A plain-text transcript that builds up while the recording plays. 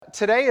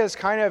Today is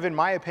kind of, in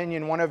my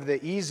opinion, one of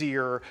the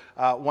easier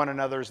one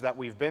another's that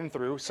we've been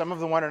through. Some of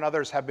the one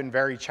another's have been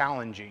very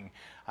challenging.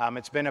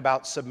 It's been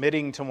about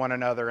submitting to one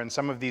another and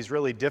some of these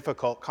really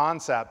difficult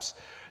concepts.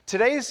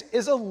 Today's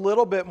is a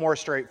little bit more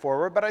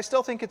straightforward, but I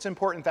still think it's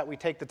important that we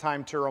take the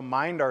time to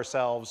remind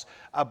ourselves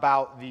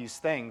about these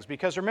things.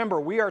 Because remember,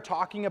 we are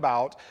talking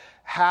about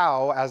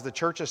how, as the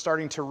church is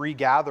starting to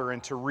regather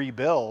and to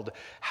rebuild,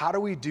 how do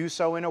we do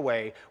so in a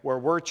way where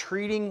we're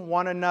treating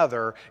one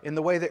another in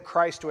the way that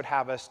Christ would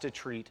have us to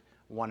treat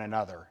one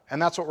another?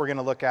 And that's what we're going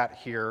to look at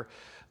here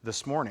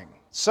this morning.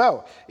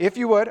 So, if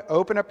you would,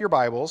 open up your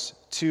Bibles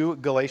to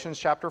Galatians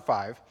chapter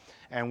 5.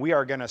 And we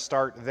are going to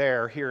start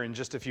there here in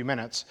just a few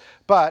minutes.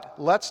 But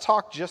let's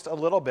talk just a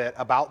little bit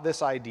about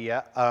this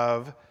idea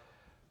of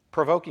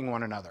provoking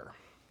one another.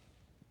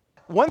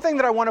 One thing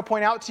that I want to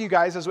point out to you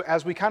guys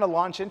as we kind of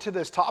launch into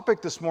this topic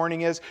this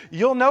morning is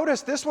you'll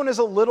notice this one is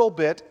a little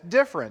bit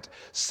different.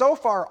 So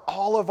far,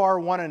 all of our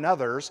one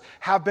another's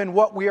have been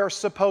what we are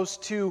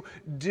supposed to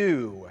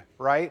do,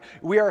 right?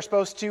 We are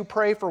supposed to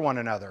pray for one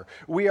another.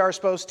 We are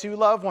supposed to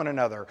love one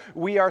another.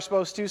 We are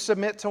supposed to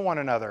submit to one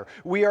another.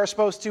 We are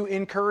supposed to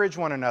encourage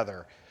one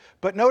another.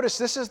 But notice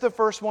this is the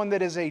first one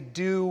that is a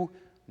do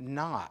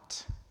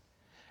not.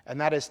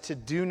 And that is to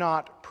do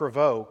not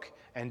provoke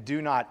and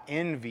do not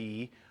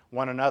envy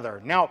one another.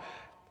 Now,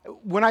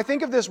 when I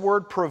think of this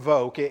word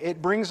provoke,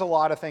 it brings a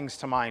lot of things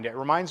to mind. It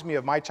reminds me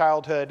of my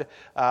childhood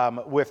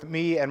with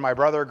me and my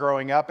brother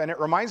growing up, and it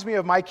reminds me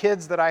of my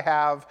kids that I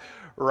have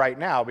right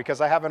now, because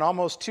I have an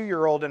almost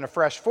 2-year-old and a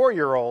fresh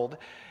 4-year-old,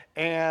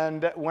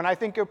 and when I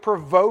think of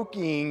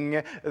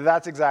provoking,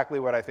 that's exactly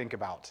what I think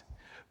about.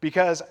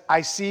 Because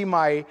I see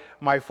my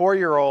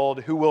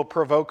 4-year-old who will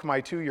provoke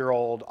my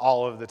 2-year-old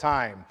all of the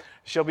time.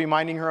 She'll be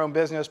minding her own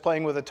business,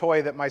 playing with a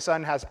toy that my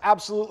son has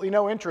absolutely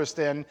no interest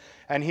in,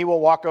 and he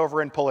will walk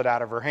over and pull it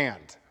out of her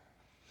hand.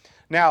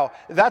 Now,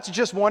 that's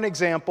just one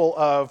example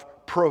of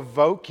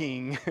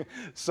provoking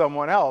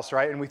someone else,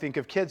 right? And we think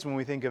of kids when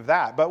we think of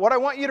that. But what I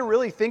want you to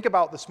really think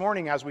about this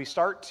morning as we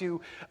start to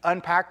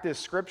unpack this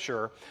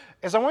scripture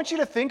is I want you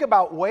to think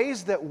about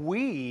ways that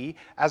we,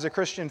 as a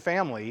Christian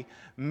family,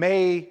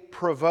 may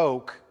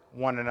provoke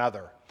one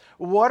another.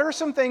 What are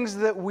some things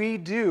that we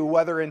do,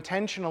 whether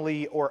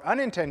intentionally or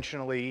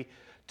unintentionally,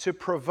 to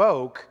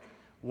provoke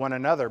one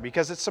another?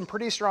 Because it's some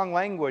pretty strong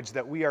language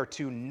that we are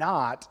to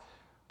not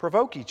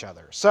provoke each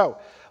other. So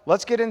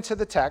let's get into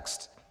the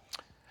text.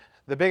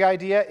 The big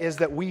idea is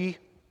that when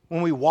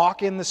we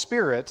walk in the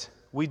Spirit,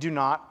 we do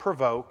not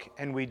provoke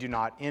and we do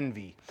not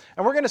envy.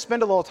 And we're going to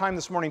spend a little time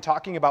this morning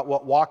talking about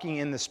what walking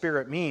in the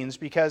Spirit means,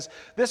 because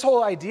this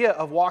whole idea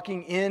of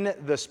walking in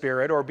the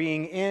Spirit or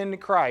being in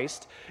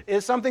Christ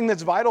is something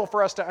that's vital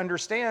for us to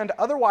understand.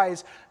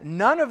 Otherwise,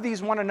 none of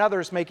these one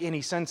another's make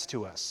any sense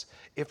to us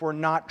if we're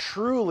not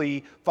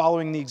truly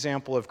following the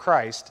example of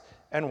Christ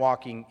and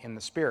walking in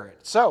the Spirit.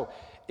 So,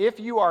 if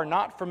you are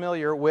not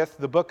familiar with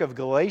the book of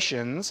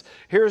Galatians,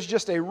 here's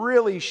just a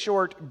really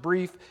short,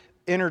 brief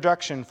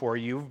introduction for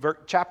you.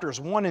 Chapters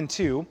 1 and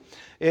 2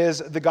 is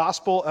the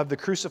gospel of the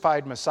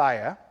crucified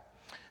Messiah.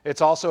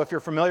 It's also, if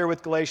you're familiar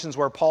with Galatians,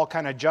 where Paul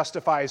kind of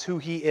justifies who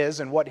he is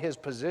and what his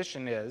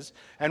position is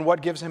and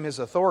what gives him his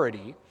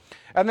authority.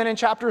 And then in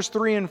chapters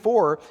 3 and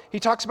 4, he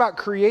talks about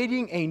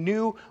creating a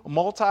new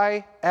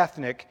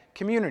multi-ethnic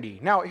community.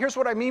 Now, here's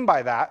what I mean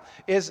by that,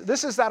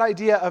 this is that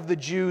idea of the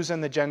Jews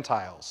and the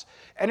Gentiles.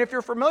 And if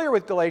you're familiar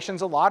with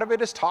Galatians, a lot of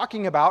it is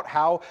talking about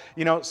how,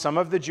 some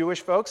of the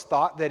Jewish folks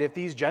thought that if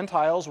these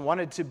Gentiles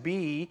wanted to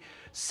be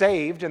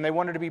saved and they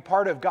wanted to be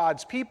part of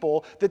God's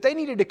people, that they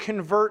needed to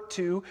convert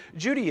to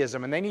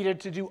Judaism and they needed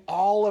to do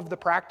all of the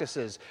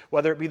practices,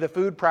 whether it be the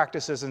food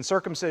practices and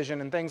circumcision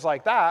and things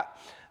like that.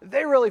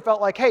 They really felt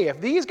like, hey, if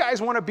these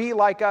guys want to be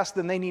like us,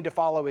 then they need to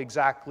follow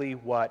exactly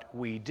what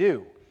we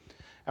do.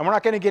 And we're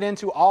not going to get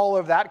into all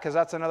of that because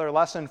that's another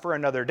lesson for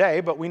another day,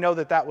 but we know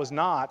that that was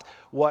not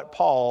what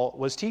Paul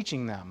was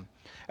teaching them.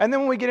 And then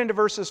when we get into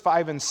verses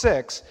 5 and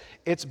 6,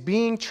 it's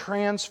being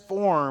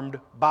transformed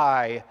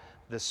by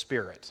the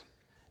Spirit.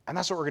 And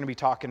that's what we're going to be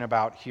talking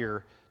about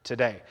here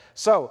today.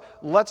 So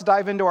let's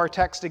dive into our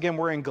text again.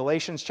 We're in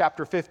Galatians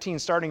chapter 15,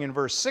 starting in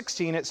verse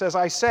 16. It says,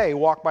 I say,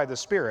 walk by the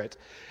Spirit,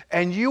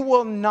 and you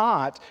will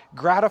not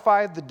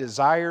gratify the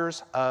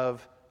desires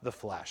of the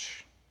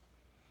flesh.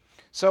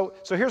 So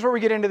here's where we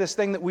get into this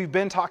thing that we've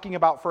been talking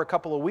about for a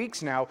couple of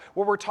weeks now,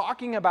 where we're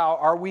talking about,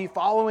 are we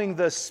following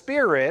the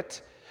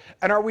Spirit,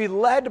 and are we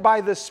led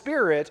by the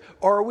Spirit,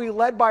 or are we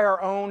led by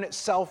our own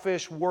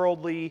selfish,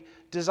 worldly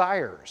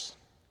desires?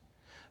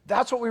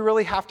 That's what we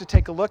really have to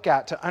take a look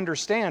at to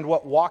understand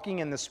what walking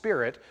in the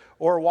Spirit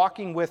or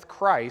walking with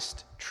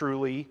Christ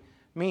truly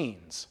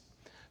means.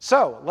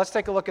 So let's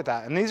take a look at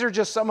that. And these are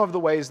just some of the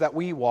ways that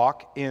we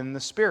walk in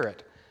the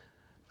Spirit.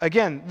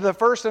 Again, the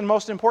first and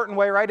most important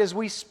way, right, is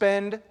we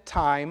spend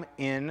time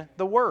in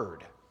the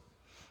Word.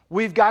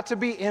 We've got to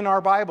be in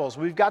our Bibles.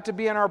 We've got to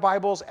be in our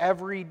Bibles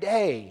every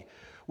day.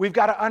 We've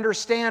got to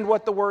understand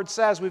what the Word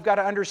says. We've got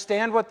to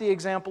understand what the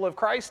example of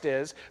Christ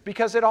is,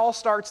 because it all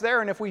starts there.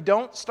 And if we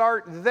don't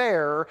start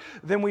there,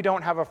 then we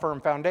don't have a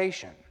firm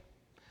foundation.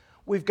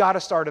 We've got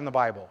to start in the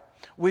Bible.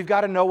 We've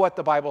got to know what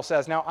the Bible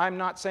says. Now, I'm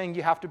not saying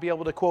you have to be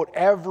able to quote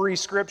every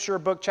scripture,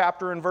 book,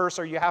 chapter, and verse,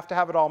 or you have to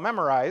have it all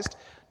memorized.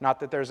 Not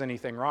that there's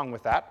anything wrong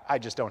with that. I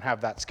just don't have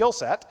that skill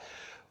set.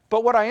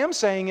 But what I am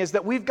saying is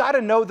that we've got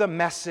to know the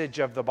message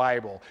of the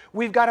Bible.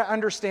 We've got to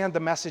understand the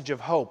message of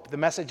hope, the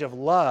message of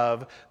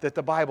love that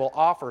the Bible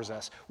offers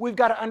us. We've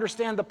got to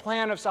understand the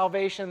plan of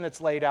salvation that's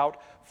laid out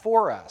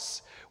for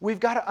us. We've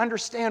got to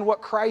understand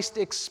what Christ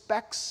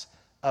expects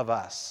of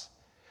us.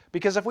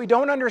 Because if we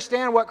don't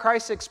understand what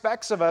Christ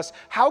expects of us,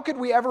 how could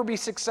we ever be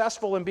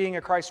successful in being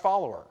a Christ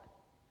follower?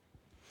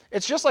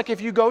 It's just like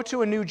if you go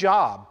to a new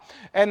job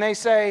and they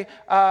say,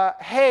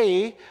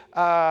 hey,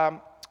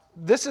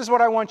 this is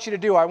what I want you to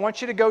do. I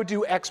want you to go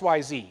do X,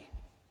 Y, Z.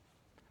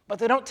 But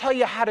they don't tell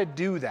you how to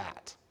do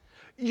that.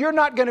 You're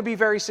not going to be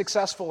very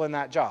successful in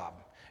that job,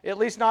 at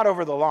least not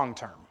over the long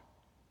term.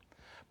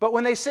 But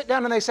when they sit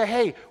down and they say,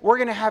 hey, we're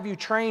going to have you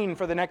train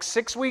for the next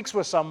 6 weeks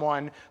with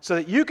someone so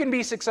that you can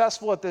be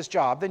successful at this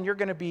job, then you're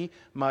going to be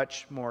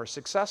much more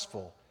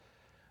successful.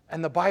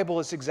 And the Bible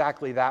is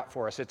exactly that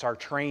for us. It's our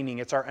training,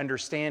 it's our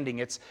understanding,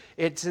 it's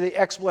the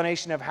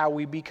explanation of how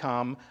we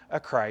become a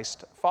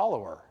Christ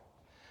follower.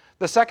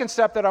 The second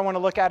step that I want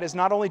to look at is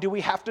not only do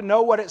we have to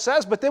know what it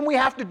says, but then we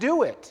have to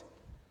do it,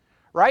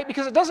 right?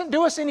 Because it doesn't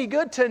do us any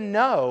good to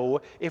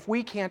know if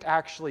we can't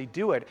actually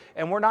do it,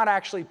 and we're not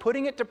actually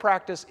putting it to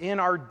practice in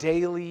our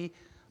daily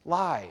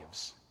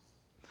lives.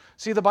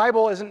 See, the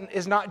Bible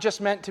is not just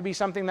meant to be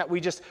something that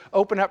we just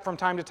open up from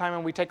time to time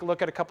and we take a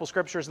look at a couple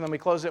scriptures and then we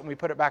close it and we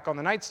put it back on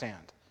the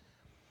nightstand.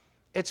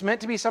 It's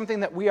meant to be something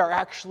that we are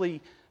actually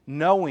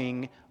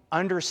knowing,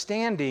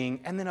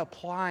 understanding, and then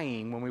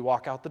applying when we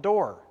walk out the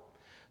door.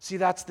 See,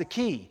 that's the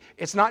key.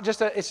 It's not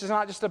just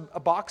a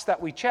box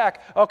that we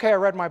check, okay, I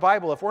read my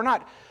Bible. If we're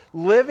not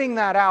living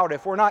that out,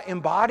 if we're not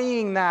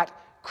embodying that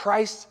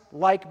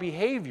Christ-like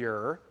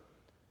behavior,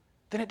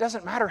 then it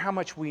doesn't matter how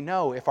much we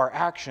know if our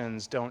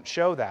actions don't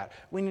show that.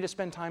 We need to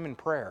spend time in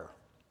prayer.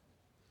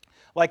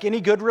 Like any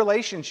good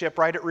relationship,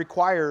 right, it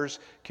requires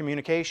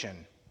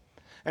communication.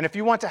 And if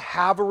you want to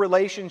have a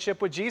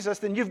relationship with Jesus,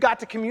 then you've got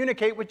to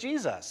communicate with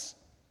Jesus.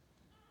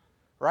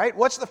 Right?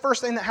 What's the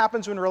first thing that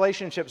happens when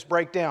relationships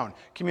break down?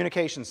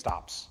 Communication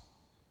stops.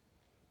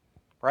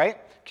 Right?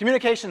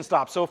 Communication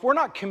stops. So if we're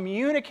not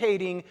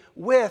communicating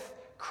with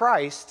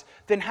Christ,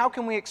 then how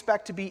can we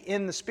expect to be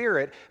in the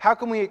Spirit? How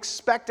can we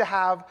expect to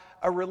have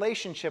a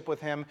relationship with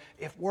Him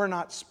if we're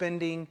not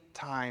spending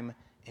time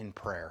in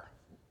prayer?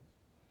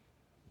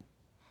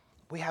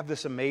 We have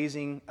this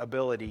amazing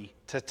ability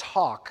to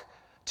talk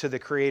to the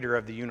Creator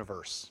of the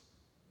universe.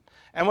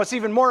 And what's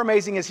even more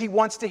amazing is He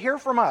wants to hear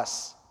from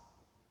us.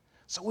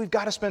 So we've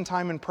got to spend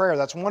time in prayer.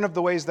 That's one of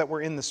the ways that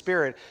we're in the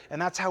Spirit, and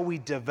that's how we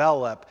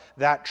develop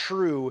that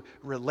true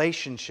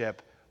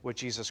relationship with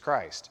Jesus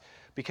Christ.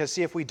 Because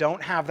see, if we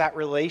don't have that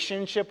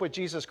relationship with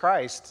Jesus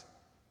Christ,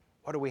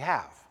 what do we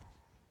have?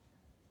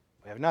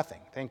 We have nothing.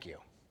 Thank you.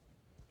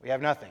 We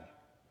have nothing.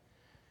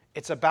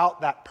 It's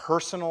about that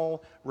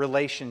personal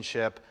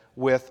relationship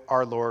with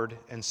our Lord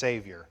and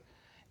Savior.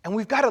 And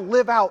we've got to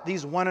live out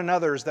these one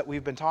another's that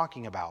we've been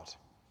talking about.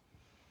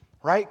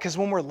 Right? Because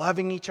when we're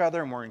loving each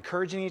other and we're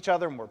encouraging each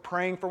other and we're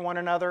praying for one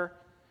another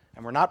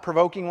and we're not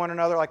provoking one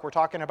another like we're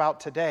talking about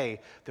today,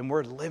 then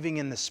we're living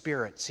in the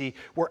Spirit. See,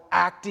 we're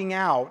acting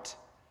out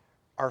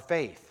our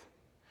faith.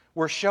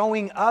 We're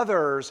showing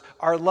others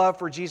our love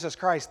for Jesus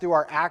Christ through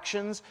our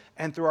actions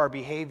and through our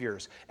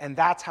behaviors. And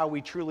that's how we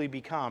truly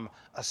become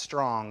a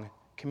strong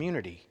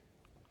community.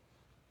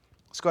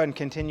 Let's go ahead and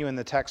continue in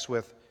the text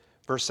with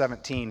verse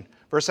 17.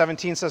 Verse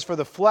 17 says, "For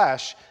the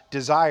flesh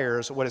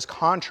desires what is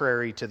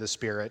contrary to the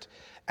Spirit,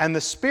 and the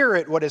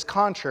Spirit what is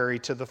contrary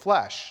to the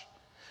flesh.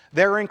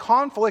 They're in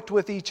conflict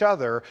with each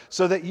other,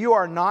 so that you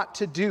are not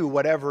to do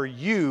whatever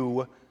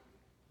you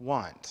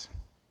want."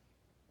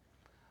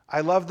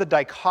 I love the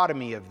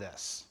dichotomy of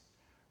this,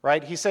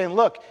 right? He's saying,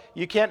 look,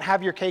 you can't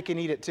have your cake and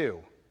eat it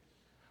too.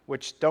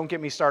 Which, don't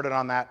get me started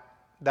on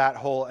that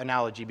whole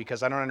analogy,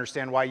 because I don't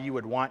understand why you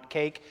would want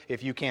cake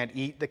if you can't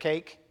eat the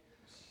cake.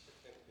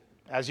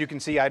 As you can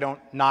see, I don't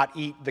not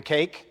eat the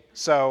cake.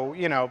 So,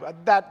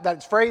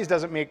 that phrase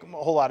doesn't make a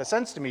whole lot of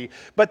sense to me.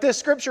 But this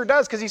scripture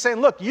does, because he's saying,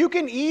 look, you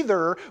can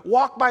either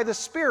walk by the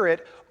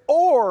Spirit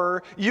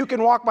or you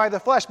can walk by the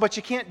flesh, but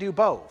you can't do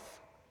both.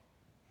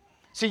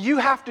 See, you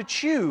have to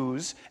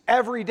choose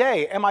every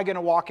day. Am I going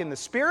to walk in the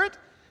Spirit?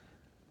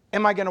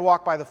 Am I going to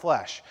walk by the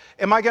flesh?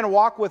 Am I going to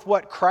walk with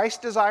what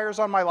Christ desires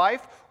on my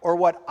life or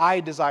what I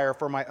desire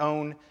for my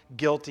own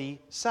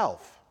guilty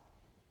self?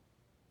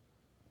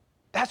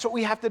 That's what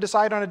we have to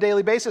decide on a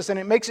daily basis. And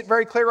it makes it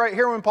very clear right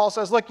here when Paul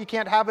says, look, you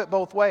can't have it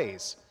both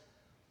ways.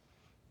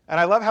 And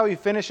I love how he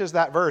finishes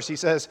that verse. He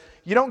says,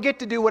 you don't get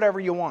to do whatever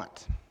you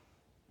want.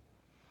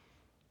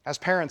 As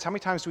parents, how many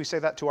times do we say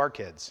that to our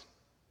kids?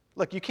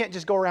 Look, you can't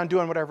just go around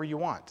doing whatever you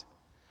want.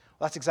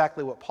 Well, that's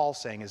exactly what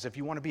Paul's saying, is if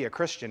you want to be a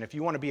Christian, if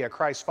you want to be a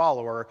Christ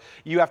follower,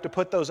 you have to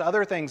put those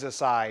other things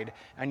aside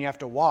and you have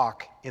to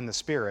walk in the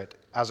Spirit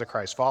as a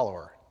Christ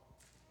follower.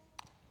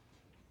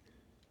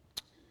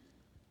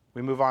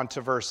 We move on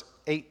to verse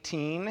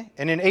 18.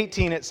 And in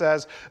 18 it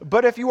says,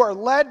 "But if you are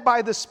led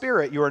by the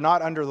Spirit, you are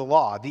not under the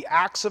law. The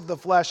acts of the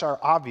flesh are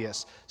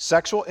obvious: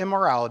 sexual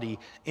immorality,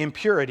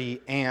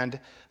 impurity, and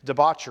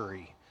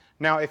debauchery."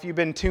 Now, if you've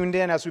been tuned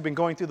in as we've been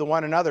going through the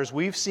one another's,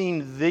 we've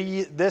seen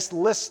this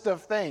list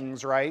of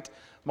things, right,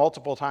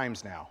 multiple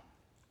times now.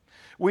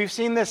 We've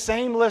seen this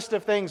same list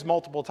of things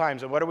multiple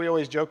times. And what do we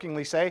always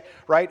jokingly say,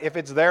 right? If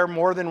it's there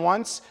more than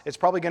once, it's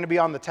probably going to be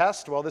on the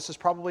test. Well, this is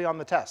probably on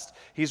the test.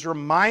 He's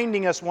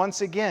reminding us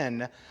once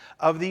again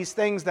of these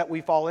things that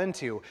we fall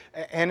into.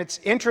 And it's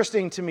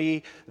interesting to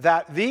me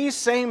that these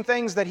same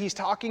things that he's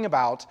talking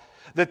about,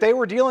 that they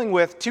were dealing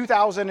with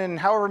 2,000 and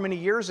however many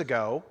years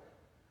ago,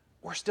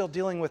 we're still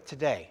dealing with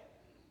today.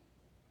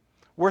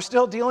 We're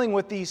still dealing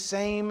with these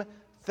same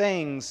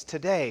things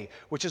today,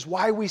 which is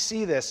why we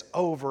see this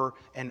over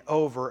and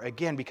over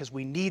again, because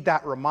we need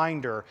that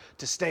reminder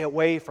to stay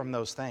away from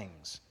those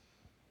things,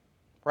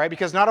 right?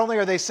 Because not only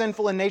are they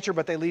sinful in nature,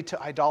 but they lead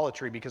to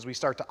idolatry because we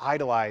start to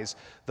idolize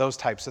those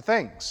types of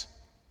things.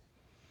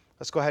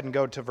 Let's go ahead and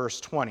go to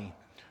verse 20.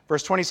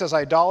 Verse 20 says,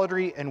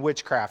 "Idolatry and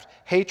witchcraft,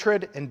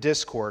 hatred and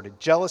discord,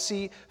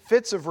 jealousy,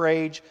 fits of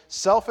rage,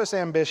 selfish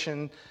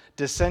ambition,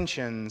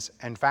 dissensions,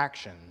 and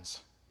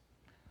factions."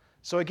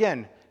 So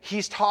again,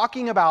 he's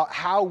talking about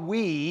how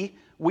we,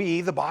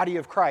 the body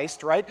of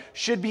Christ, right,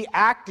 should be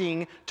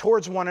acting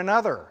towards one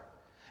another.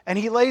 And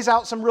he lays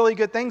out some really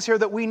good things here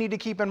that we need to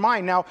keep in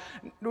mind. Now,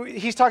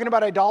 he's talking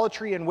about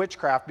idolatry and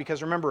witchcraft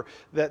because remember,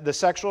 the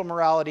sexual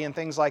immorality and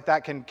things like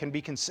that can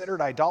be considered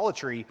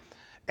idolatry.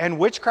 And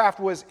witchcraft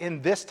was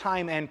in this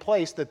time and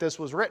place that this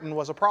was written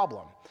was a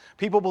problem.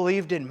 People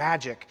believed in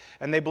magic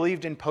and they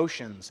believed in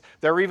potions.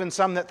 There were even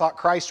some that thought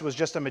Christ was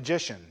just a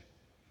magician,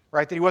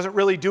 right? That he wasn't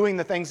really doing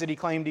the things that he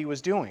claimed he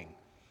was doing.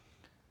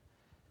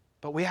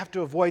 But we have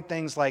to avoid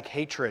things like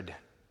hatred,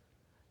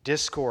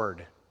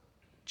 discord,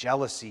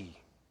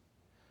 jealousy,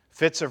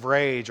 fits of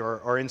rage,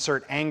 or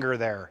insert anger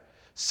there,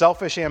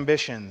 selfish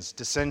ambitions,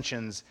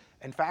 dissensions,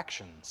 and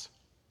factions.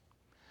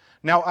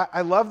 Now, I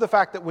love the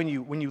fact that when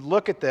you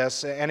look at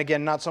this, and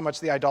again, not so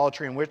much the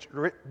idolatry and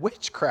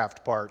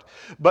witchcraft part,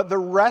 but the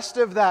rest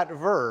of that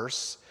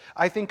verse,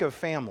 I think of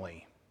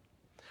family.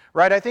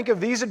 Right? I think if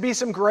these would be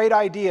some great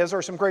ideas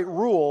or some great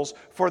rules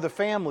for the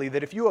family,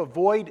 that if you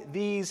avoid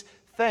these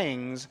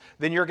things,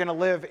 then you're going to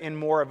live in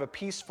more of a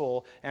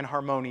peaceful and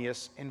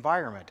harmonious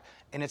environment.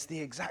 And it's the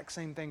exact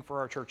same thing for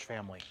our church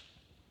family.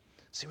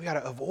 See, we got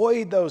to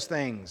avoid those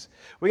things.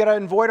 We got to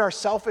avoid our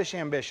selfish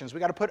ambitions. We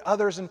got to put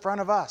others in front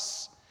of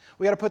us.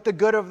 We got to put the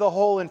good of the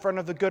whole in front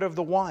of the good of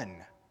the one.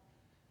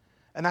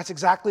 And that's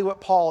exactly what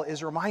Paul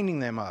is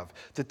reminding them of,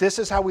 that this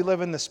is how we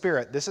live in the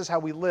Spirit. This is how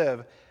we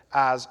live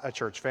as a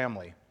church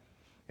family.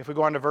 If we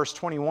go on to verse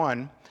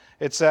 21,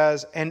 it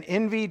says, "And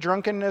envy,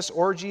 drunkenness,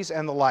 orgies,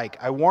 and the like.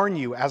 I warn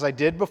you, as I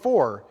did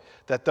before,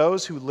 that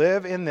those who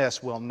live in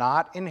this will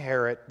not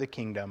inherit the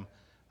kingdom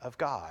of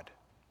God."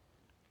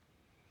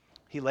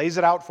 He lays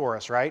it out for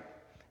us, right?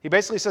 He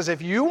basically says,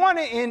 if you want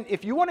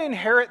to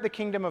inherit the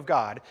kingdom of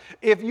God,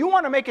 if you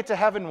want to make it to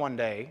heaven one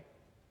day,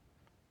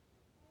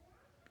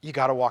 you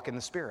got to walk in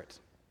the Spirit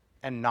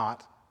and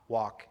not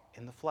walk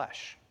in the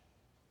flesh.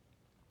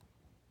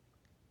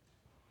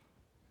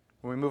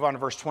 When we move on to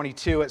verse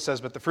 22, it says,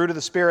 "But the fruit of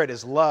the Spirit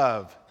is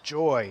love,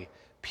 joy,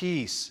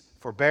 peace,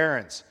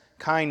 forbearance,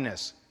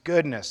 kindness,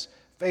 goodness,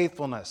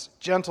 faithfulness,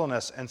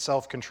 gentleness, and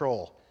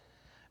self-control.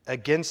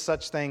 Against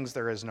such things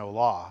there is no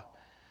law."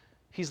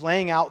 He's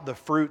laying out the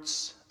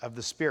fruits of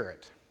the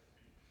Spirit.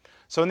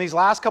 So in these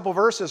last couple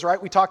verses,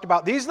 right, we talked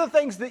about these are the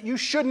things that you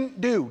shouldn't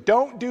do.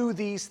 Don't do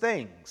these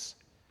things.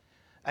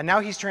 And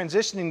now he's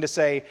transitioning to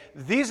say,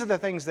 these are the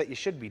things that you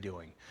should be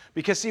doing.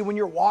 Because see, when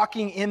you're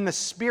walking in the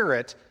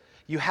Spirit,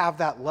 you have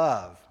that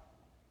love.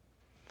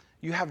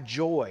 You have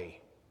joy,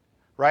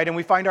 right? And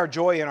we find our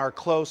joy in our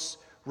close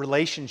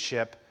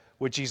relationship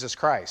with Jesus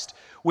Christ.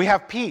 We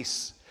have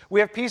peace. We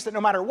have peace that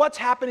no matter what's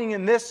happening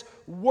in this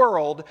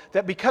world,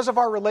 that because of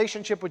our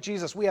relationship with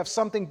Jesus, we have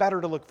something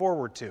better to look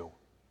forward to.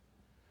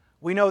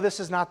 We know this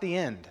is not the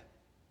end.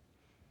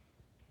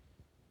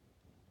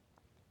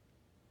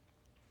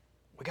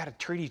 We got to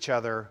treat each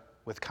other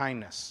with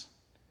kindness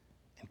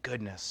and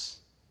goodness.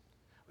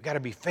 We got to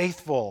be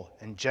faithful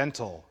and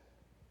gentle.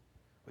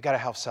 We got to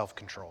have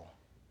self-control.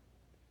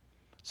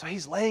 So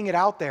he's laying it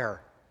out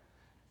there.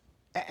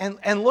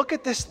 And look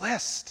at this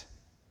list.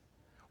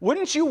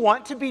 Wouldn't you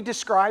want to be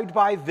described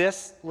by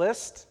this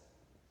list?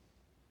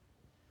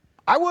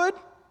 I would.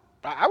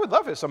 I would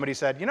love if somebody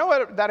said, you know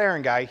what, that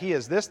Aaron guy, he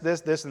is this,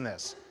 this, this, and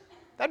this.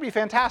 That'd be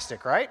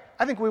fantastic, right?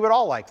 I think we would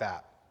all like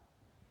that.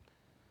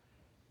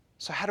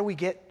 So how do we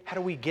get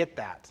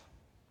that?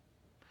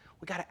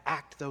 We got to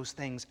act those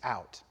things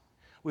out.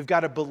 We've got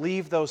to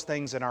believe those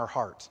things in our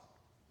heart.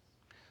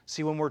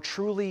 See, when we're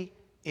truly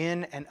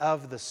in and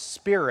of the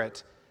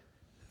Spirit,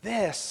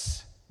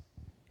 this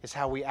is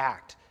how we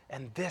act,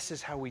 and this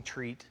is how we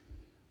treat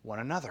one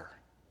another.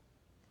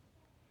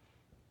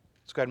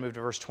 Let's go ahead and move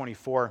to verse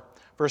 24.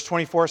 Verse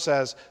 24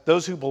 says,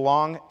 "Those who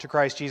belong to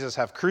Christ Jesus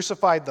have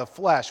crucified the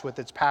flesh with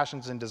its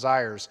passions and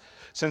desires.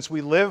 Since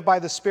we live by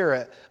the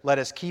Spirit, let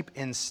us keep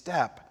in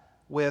step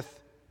with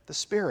the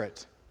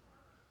Spirit."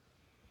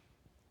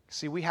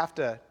 See, we have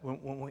to,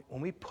 when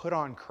we put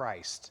on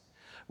Christ,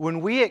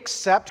 when we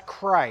accept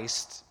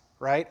Christ,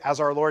 right, as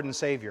our Lord and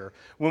Savior,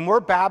 when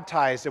we're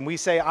baptized and we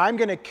say, I'm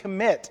going to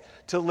commit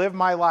to live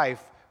my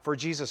life for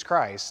Jesus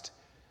Christ,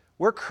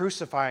 we're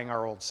crucifying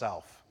our old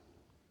self.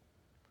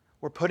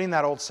 We're putting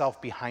that old self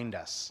behind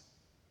us.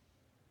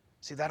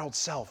 See, that old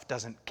self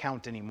doesn't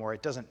count anymore.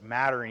 It doesn't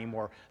matter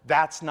anymore.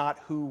 That's not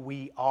who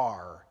we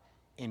are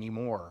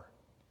anymore.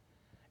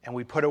 And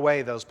we put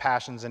away those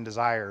passions and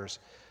desires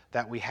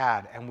that we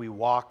had, and we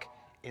walk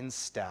in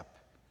step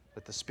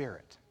with the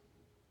Spirit.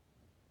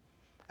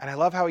 And I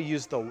love how he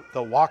used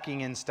the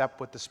walking in step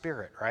with the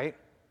Spirit, right?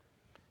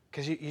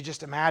 Because you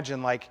just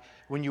imagine, like,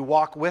 when you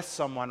walk with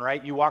someone,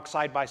 right? You walk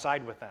side by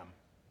side with them.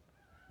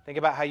 Think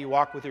about how you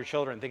walk with your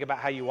children. Think about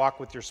how you walk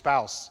with your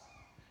spouse.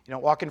 You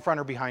don't walk in front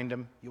or behind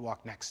them. You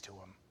walk next to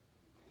them.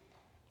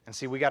 And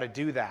see, we got to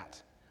do that.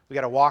 We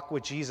got to walk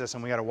with Jesus,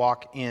 and we got to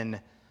walk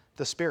in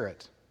the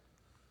Spirit.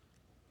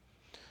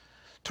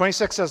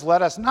 26 says,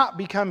 "Let us not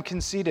become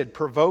conceited,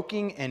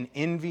 provoking and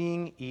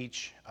envying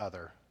each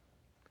other."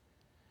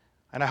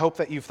 And I hope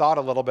that you've thought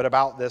a little bit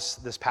about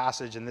this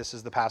passage, and this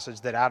is the passage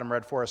that Adam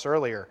read for us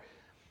earlier.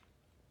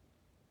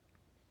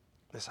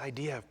 This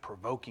idea of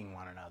provoking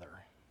one another.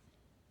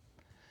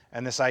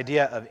 And this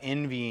idea of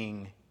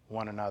envying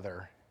one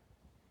another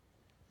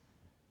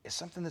is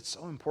something that's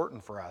so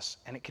important for us.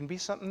 And it can be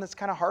something that's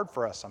kind of hard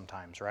for us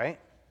sometimes, right?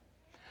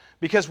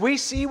 Because we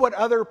see what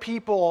other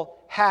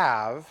people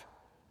have,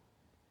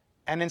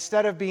 and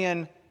instead of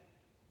being,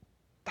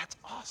 that's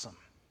awesome.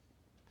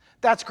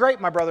 That's great,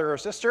 my brother or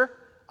sister.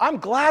 I'm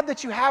glad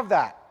that you have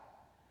that.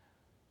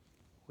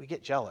 We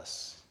get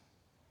jealous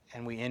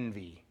and we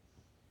envy.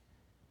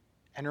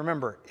 And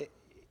remember,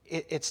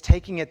 it's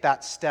taking it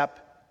that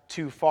step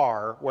too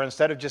far, where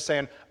instead of just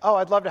saying, oh,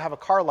 I'd love to have a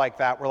car like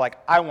that, we're like,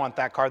 I want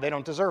that car. They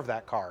don't deserve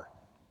that car.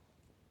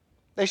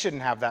 They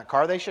shouldn't have that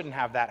car. They shouldn't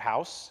have that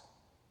house.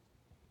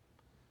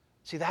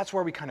 See, that's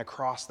where we kind of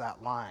cross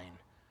that line.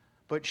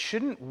 But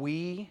shouldn't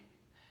we,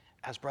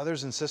 as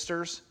brothers and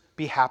sisters,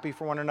 be happy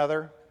for one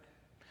another?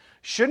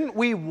 Shouldn't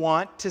we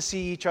want to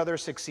see each other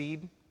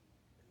succeed?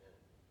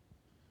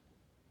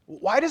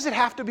 Why does it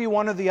have to be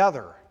one or the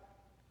other?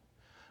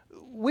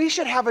 We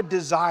should have a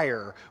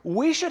desire,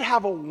 we should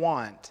have a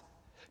want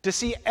to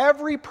see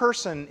every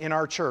person in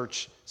our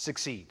church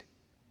succeed,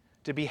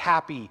 to be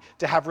happy,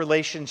 to have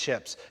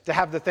relationships, to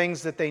have the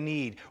things that they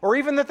need, or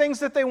even the things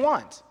that they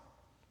want.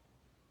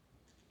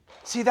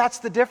 See, that's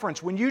the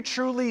difference. When you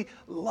truly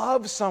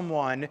love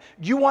someone,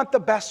 you want the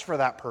best for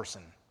that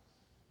person.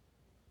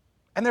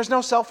 And there's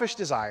no selfish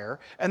desire,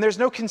 and there's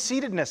no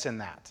conceitedness in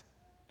that.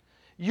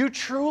 You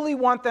truly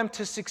want them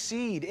to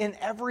succeed in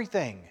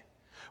everything.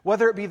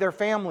 Whether it be their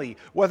family,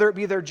 whether it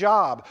be their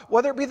job,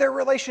 whether it be their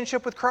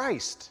relationship with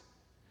Christ.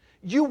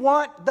 You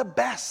want the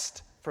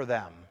best for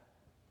them.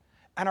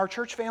 And our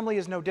church family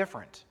is no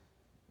different.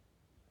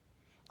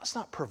 Let's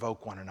not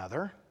provoke one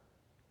another.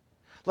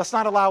 Let's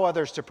not allow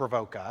others to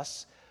provoke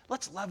us.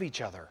 Let's love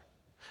each other.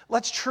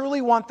 Let's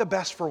truly want the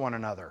best for one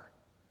another.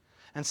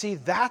 And see,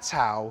 that's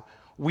how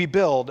we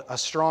build a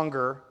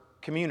stronger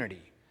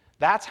community.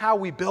 That's how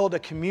we build a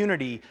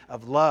community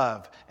of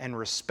love and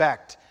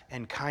respect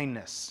and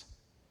kindness.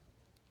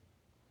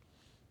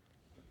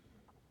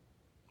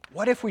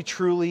 What if we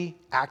truly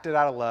acted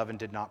out of love and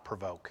did not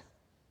provoke?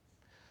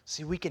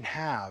 See, we can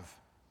have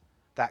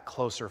that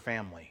closer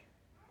family.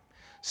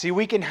 See,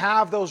 we can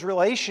have those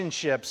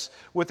relationships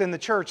within the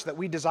church that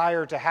we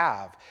desire to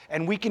have.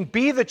 And we can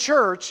be the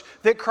church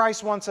that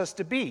Christ wants us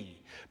to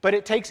be. But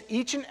it takes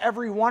each and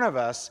every one of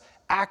us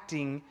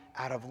acting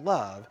out of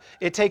love.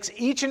 It takes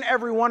each and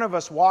every one of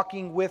us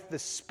walking with the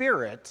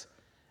Spirit,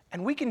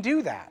 and we can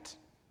do that.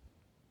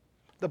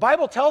 The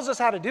Bible tells us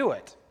how to do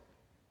it.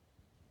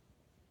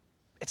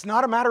 It's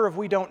not a matter of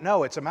we don't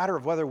know. It's a matter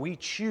of whether we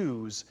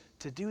choose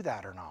to do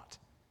that or not.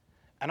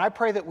 And I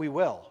pray that we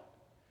will.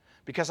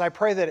 Because I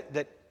pray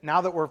that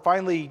now that we're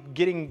finally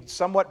getting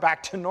somewhat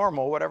back to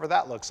normal, whatever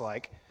that looks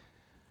like,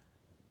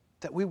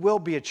 that we will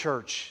be a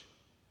church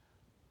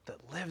that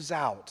lives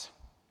out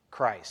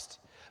Christ.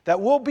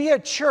 That we'll be a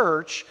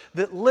church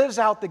that lives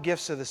out the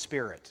gifts of the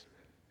Spirit.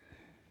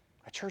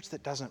 A church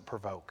that doesn't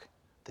provoke,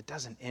 that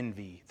doesn't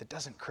envy, that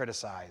doesn't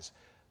criticize,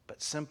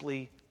 but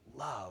simply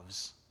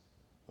loves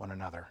one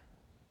another.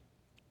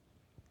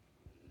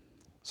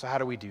 So how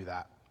do we do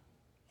that?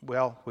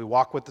 Well, we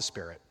walk with the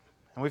Spirit.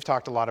 And we've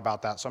talked a lot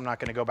about that, so I'm not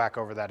going to go back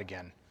over that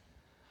again.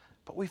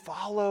 But we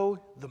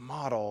follow the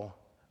model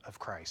of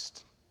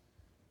Christ.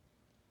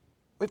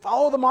 We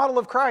follow the model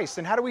of Christ.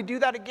 And how do we do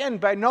that again?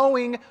 By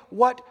knowing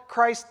what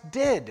Christ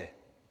did.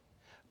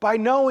 By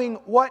knowing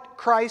what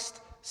Christ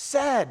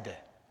said.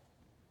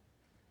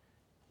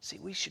 See,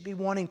 we should be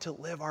wanting to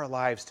live our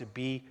lives to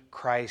be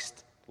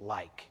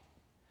Christ-like.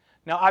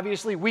 Now,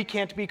 obviously, we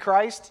can't be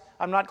Christ.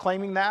 I'm not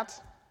claiming that.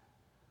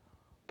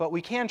 but we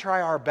can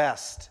try our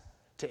best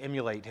to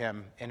emulate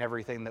him in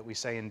everything that we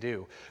say and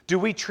do. Do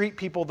we treat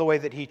people the way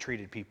that he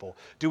treated people?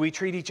 Do we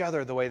treat each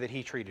other the way that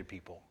he treated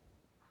people?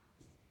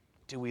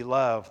 Do we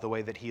love the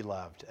way that he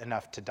loved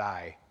enough to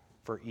die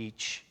for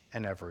each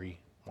and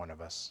every one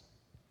of us?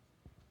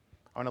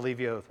 I want to leave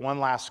you with one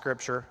last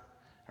scripture,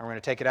 and we're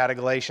going to take it out of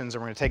Galatians,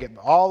 and we're going to take it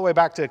all the way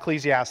back to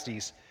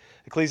Ecclesiastes.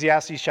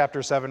 Ecclesiastes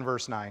chapter 7,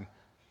 verse 9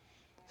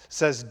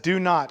 says, "Do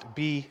not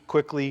be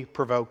quickly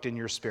provoked in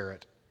your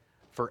spirit,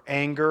 for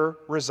anger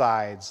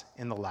resides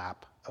in the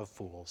lap of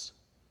fools."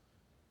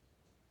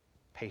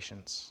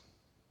 Patience,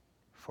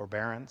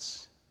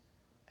 forbearance,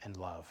 and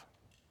love.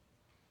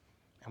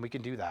 And we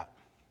can do that.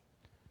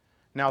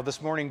 Now,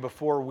 this morning,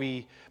 before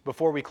we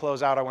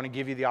close out, I want to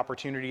give you the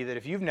opportunity that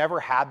if you've never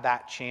had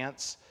that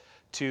chance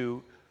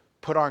to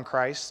put on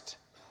Christ,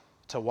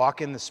 to walk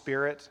in the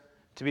Spirit,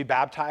 to be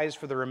baptized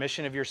for the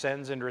remission of your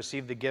sins and to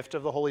receive the gift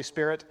of the Holy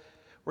Spirit,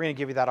 we're going to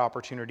give you that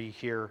opportunity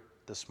here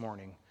this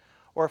morning.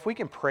 Or if we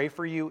can pray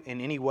for you in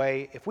any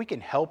way, if we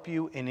can help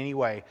you in any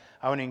way,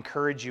 I want to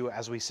encourage you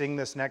as we sing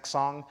this next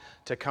song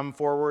to come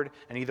forward,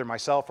 and either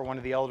myself or one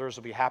of the elders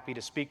will be happy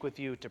to speak with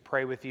you, to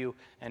pray with you,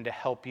 and to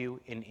help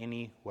you in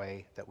any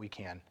way that we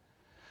can.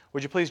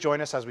 Would you please join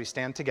us as we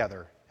stand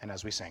together and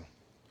as we sing?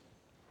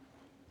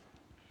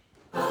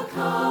 A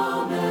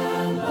common